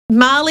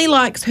Marley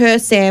likes her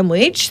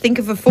sandwich. Think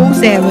of a full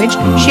sandwich.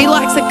 She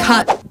likes it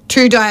cut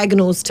 2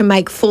 diagonals to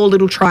make 4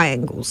 little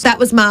triangles. That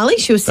was Marley.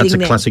 She was sitting there.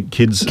 That's a classic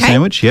kids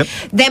sandwich, yep.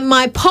 Then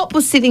my pop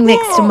was sitting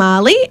next to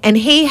Marley, and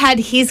he had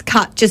his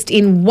cut just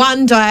in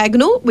 1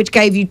 diagonal, which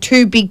gave you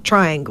 2 big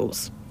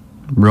triangles.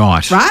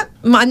 Right. Right?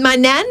 My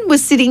nan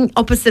was sitting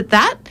opposite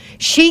that.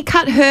 She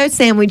cut her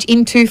sandwich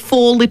into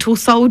 4 little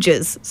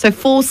soldiers. So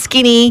 4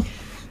 skinny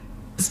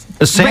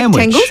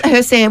rectangles,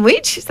 her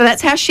sandwich. So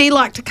that's how she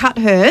liked to cut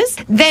hers.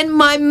 Then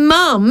my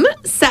mum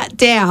sat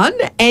down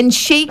and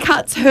she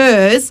cuts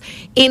hers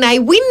in a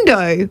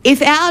window.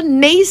 If our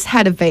niece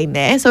had have been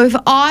there, so if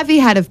Ivy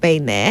had have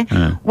been there,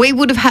 we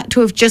would have had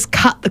to have just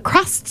cut the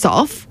crusts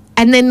off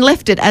and then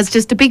left it as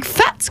just a big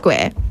fat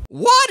square.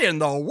 What in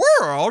the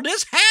world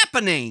is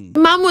happening?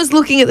 Mum was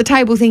looking at the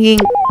table thinking,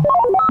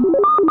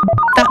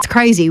 that's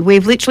crazy.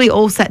 We've literally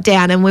all sat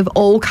down and we've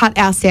all cut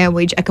our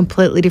sandwich a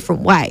completely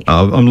different way.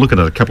 I'm looking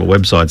at a couple of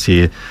websites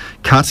here.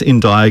 Cut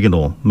in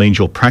diagonal means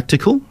you're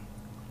practical.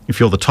 If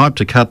you're the type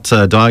to cut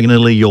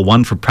diagonally, you're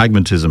one for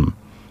pragmatism,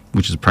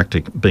 which is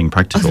being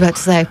practical. I was about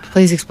to say,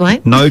 please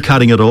explain. No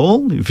cutting at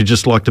all. If you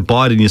just like to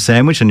bite in your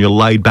sandwich and you're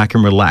laid back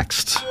and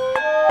relaxed.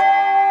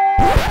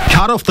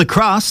 Cut off the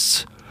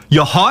crusts.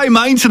 You're high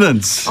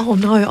maintenance. Oh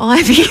no,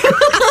 Ivy.